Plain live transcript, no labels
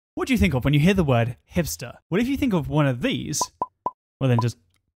What do you think of when you hear the word hipster? Well, if you think of one of these, well then just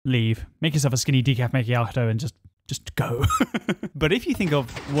leave. Make yourself a skinny decaf macchiato and just go. But if you think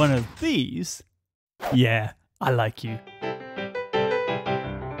of one of these, yeah, I like you.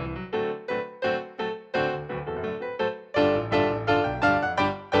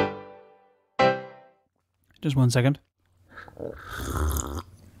 Just 1 second.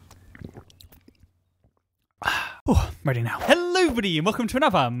 Oh, ready now. Hello everybody and welcome to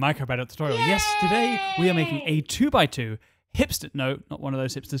another Minecraft Bedrock tutorial. Yay! Yes, today we are making a 2x2 hipster, no, not one of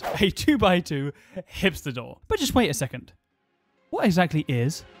those hipsters, a 2x2 hipster door. But just wait a second. What exactly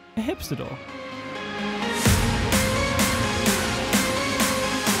is a hipster door?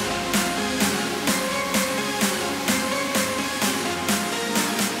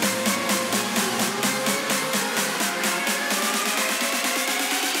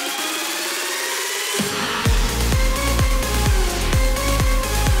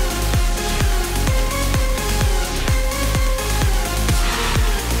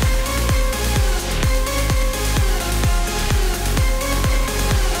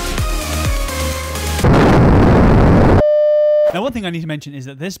 Now, one thing I need to mention is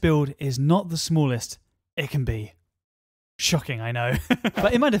that this build is not the smallest it can be. Shocking, I know.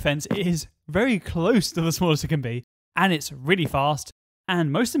 But in my defense, it is very close to the smallest it can be, and it's really fast,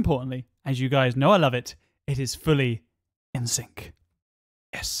 and most importantly, as you guys know I love it, it is fully in sync.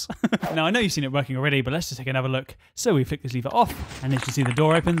 Yes. Now, I know you've seen it working already, but let's just take another look. So we flick this lever off, and as you see, the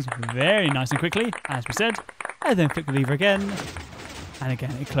door opens very nice and quickly, as we said, and then flick the lever again, and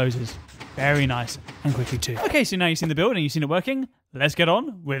again, it closes. Very nice and quickly too. Okay, so now you've seen the build and you've seen it working. Let's get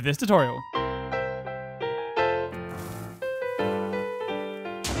on with this tutorial. I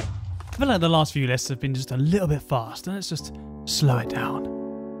feel like the last few lists have been just a little bit fast, and let's just slow it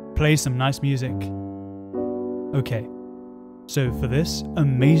down. Play some nice music. Okay, so for this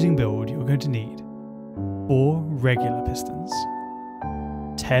amazing build, you're going to need 4 regular pistons,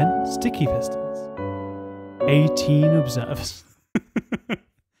 10 sticky pistons, 18 observers.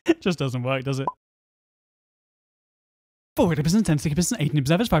 It just doesn't work, does it? 4 regular pistons, 10 sticky pistons, 18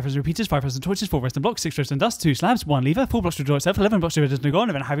 observers, 5 redstone repeaters, 5 redstone torches, 4 redstone blocks, 6 redstone dust, 2 slabs, 1 lever, 4 blocks to draw itself, 11 blocks to redstone go on,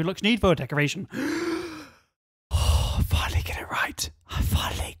 and then how many blocks you need for decoration. Oh, I finally get it right. I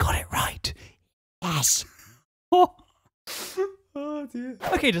finally got it right. Yes. Oh. Oh dear.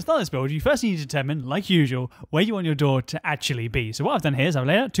 Okay, to start this build, you first need to determine, like usual, where you want your door to actually be. So what I've done here is I've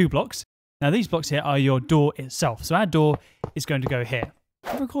laid out 2 blocks. Now these blocks here are your door itself. So our door is going to go here.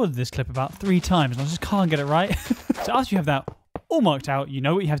 I've recorded this clip about 3 times and I just can't get it right. So after you have that all marked out, you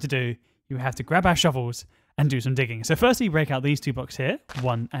know what you have to do. You have to grab our shovels and do some digging. So firstly, break out these 2 blocks here,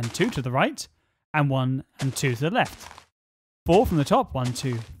 1 and 2 to the right, and 1 and 2 to the left. 4 from the top, 1,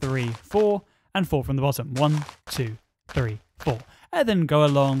 2, 3, 4, and 4 from the bottom, 1, 2, 3, 4. And then go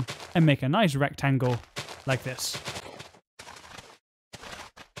along and make a nice rectangle like this.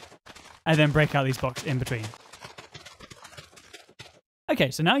 And then break out these blocks in between. Okay,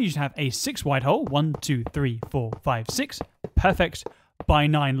 so now you should have a 6 wide hole, 1, 2, 3, 4, 5, 6, perfect, by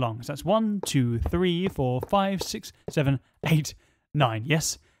 9 long. So that's 1, 2, 3, 4, 5, 6, 7, 8, 9.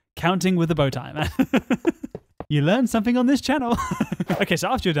 Yes, counting with the bow tie, man. You learn something on this channel. Okay, so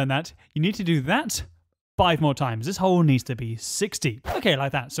after you've done that, you need to do that 5 more times. This hole needs to be 6 deep. Okay,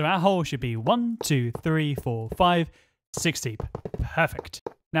 like that. So our hole should be 1, 2, 3, 4, 5, 6 deep. Perfect.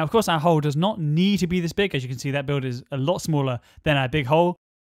 Now, of course, our hole does not need to be this big. As you can see, that build is a lot smaller than our big hole.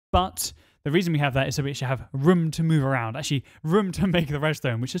 But the reason we have that is so we should have room to move around. Actually, room to make the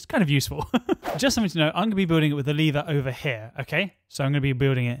redstone, which is kind of useful. Just something to know, I'm going to be building it with the lever over here, okay? So I'm going to be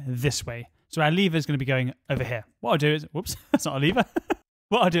building it this way. So our lever is going to be going over here. What I'll do is, whoops, that's not a lever.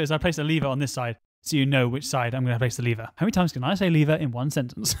 What I'll do is I'll place a lever on this side so you know which side I'm going to place the lever. How many times can I say lever in one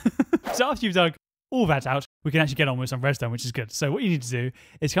sentence? So after you've dug all that out, we can actually get on with some redstone, which is good. So what you need to do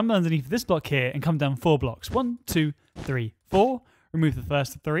is come underneath this block here and come down 4 blocks. 1, 2, 3, 4. Remove the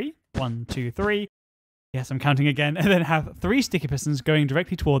first 3. 1, 2, 3. Yes, I'm counting again. And then have 3 sticky pistons going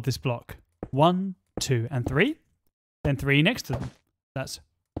directly toward this block. 1, 2, and 3. Then 3 next to them. That's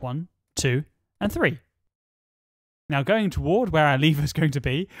 1, 2, and 3. Now going toward where our lever is going to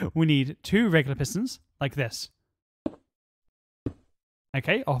be, we need 2 regular pistons, like this.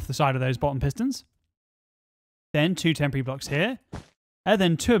 Okay, off the side of those bottom pistons. Then 2 temporary blocks here, and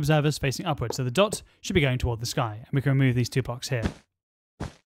then 2 observers facing upwards. So the dot should be going toward the sky, and we can remove these 2 blocks here.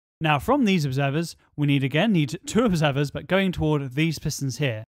 Now from these observers, we need 2 observers, but going toward these pistons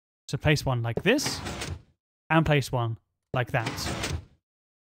here. So place one like this, and place one like that.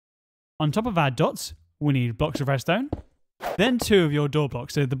 On top of our dots, we need blocks of redstone, then 2 of your door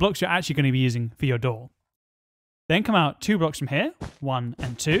blocks, so the blocks you're actually going to be using for your door. Then come out 2 blocks from here, 1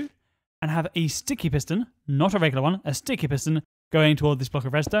 and 2, and have a sticky piston, not a regular one, a sticky piston going toward this block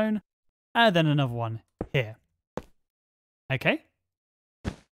of redstone, and then another one here. Okay?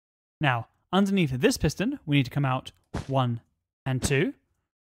 Now, underneath this piston, we need to come out 1 and 2,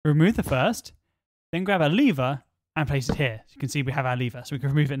 remove the first, then grab a lever and place it here. So you can see we have our lever, so we can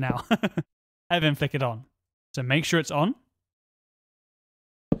remove it now. And then flick it on. So make sure it's on.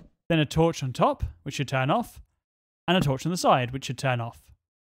 Then a torch on top, which should turn off, and a torch on the side, which should turn off,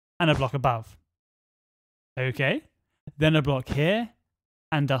 and a block above. Okay, then a block here,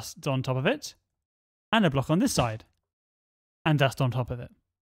 and dust on top of it, and a block on this side, and dust on top of it.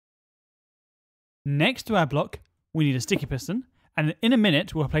 Next to our block, we need a sticky piston, and in a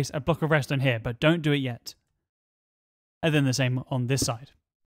minute we'll place a block of redstone here, but don't do it yet. And then the same on this side.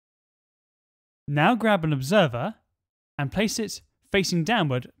 Now grab an observer and place it facing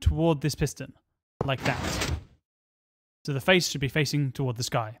downward toward this piston, like that. So the face should be facing toward the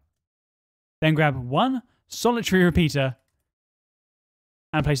sky. Then grab one solitary repeater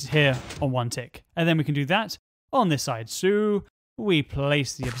and place it here on 1 tick. And then we can do that on this side. So we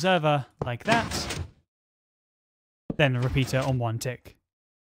place the observer like that, then a repeater on 1 tick.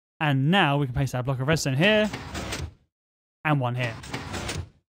 And now we can place our block of redstone here and one here.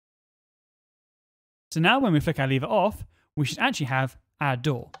 So now when we flick our lever off, we should actually have our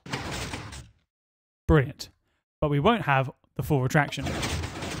door. Brilliant. But we won't have the full retraction,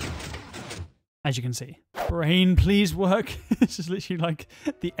 as you can see. Brain, please work. This is literally like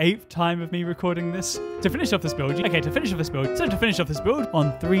the 8th time of me recording this. To finish off this build,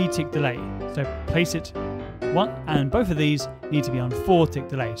 on 3 tick delay. So place it one, and both of these need to be on 4 tick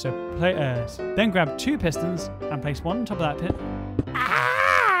delay. So then grab 2 pistons and place one on top of that pit.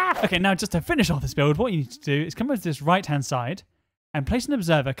 Okay, now just to finish off this build, what you need to do is come over to this right-hand side and place an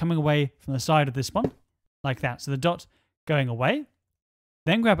observer coming away from the side of this one, like that. So the dot going away.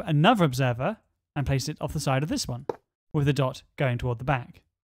 Then grab another observer and place it off the side of this one, with the dot going toward the back.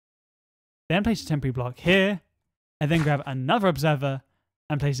 Then place a temporary block here, and then grab another observer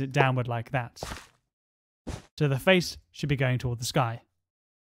and place it downward like that. So the face should be going toward the sky.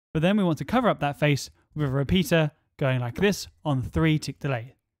 But then we want to cover up that face with a repeater going like this on 3 tick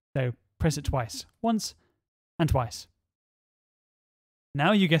delay. So press it twice, once and twice.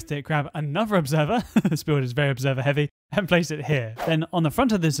 Now you guessed it, grab another observer, this build is very observer heavy, and place it here. Then on the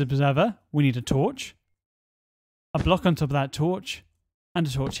front of this observer, we need a torch, a block on top of that torch, and a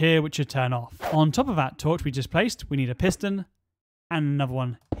torch here which should turn off. On top of that torch we just placed, we need a piston, and another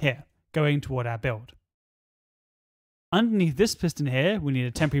one here, going toward our build. Underneath this piston here, we need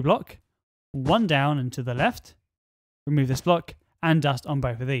a temporary block, one down and to the left, remove this block, and dust on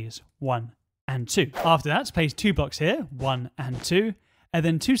both of these, 1 and 2. After that, place 2 blocks here, 1 and 2, and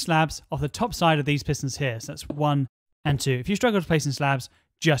then 2 slabs off the top side of these pistons here. So that's 1 and 2. If you struggle to place in slabs,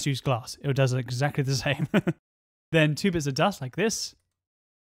 just use glass. It does exactly the same. Then 2 bits of dust like this,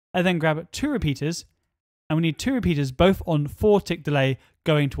 and then grab 2 repeaters, and we need 2 repeaters both on 4 tick delay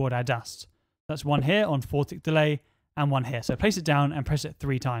going toward our dust. That's 1 here on 4 tick delay, and 1 here. So place it down and press it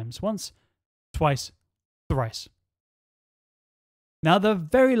 3 times. Once, twice, thrice. Now the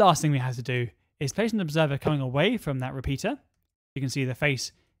very last thing we have to do is place an observer coming away from that repeater. You can see the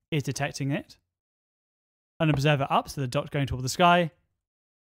face is detecting it. An observer up, so the dot going toward the sky.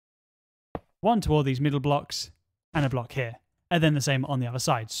 1 toward these middle blocks, and a block here. And then the same on the other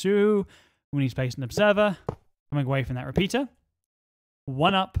side. So we need to place an observer coming away from that repeater.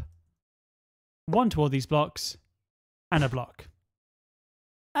 1 up, 1 toward these blocks, and a block.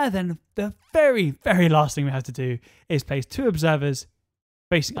 And then the very, very last thing we have to do is place 2 observers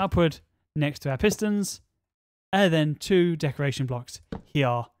facing upward next to our pistons, and then 2 decoration blocks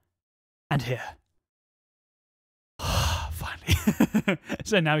here and here. Finally.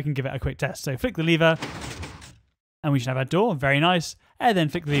 So now we can give it a quick test. So flick the lever, and we should have our door. Very nice. And then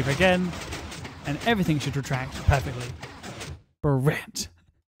flick the lever again, and everything should retract perfectly. Brilliant.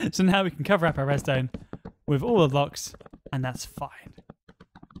 So now we can cover up our redstone with all the blocks, and that's fine.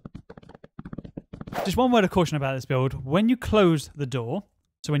 Just one word of caution about this build. When you close the door,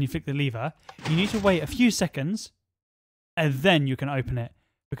 so when you flick the lever, you need to wait a few seconds and then you can open it.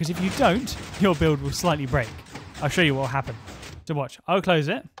 Because if you don't, your build will slightly break. I'll show you what will happen. So watch, I'll close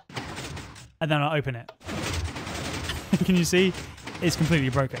it and then I'll open it. Can you see? It's completely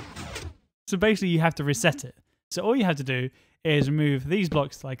broken. So basically you have to reset it. So all you have to do is remove these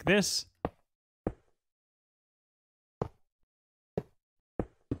blocks like this.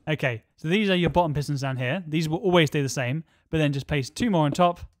 Okay, so these are your bottom pistons down here. These will always stay the same, but then just place 2 more on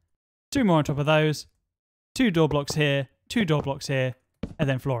top, 2 more on top of those, 2 door blocks here, 2 door blocks here, and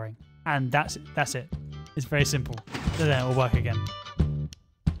then flooring. And that's it. It's very simple. So then it will work again.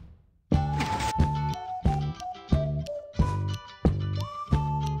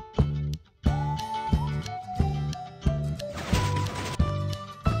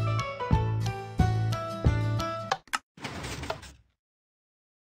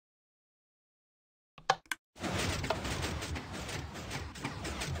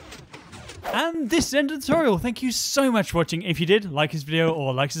 And this is the end of the tutorial. Thank you so much for watching. If you did like this video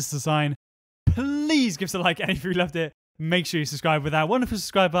or like this design, please give us a like. And if you loved it, make sure you subscribe with that wonderful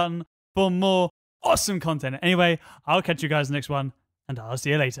subscribe button for more awesome content. Anyway, I'll catch you guys in the next one, and I'll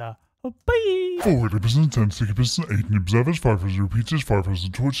see you later. Bye! 4 Wickedness, 10 sticky pistons, 18 observers, 5,000 repeaters,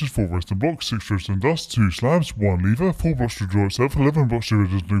 5,000 torches, 4 redstone blocks, 6 redstone dust, 2 slabs, 1 lever, 4 blocks to draw itself, 11 blocks to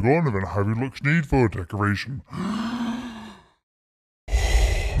ready to go on, and then heavy blocks need for decoration.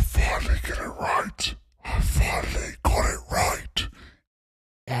 Finally get it right. I finally got it right.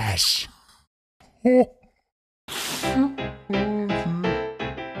 Yes.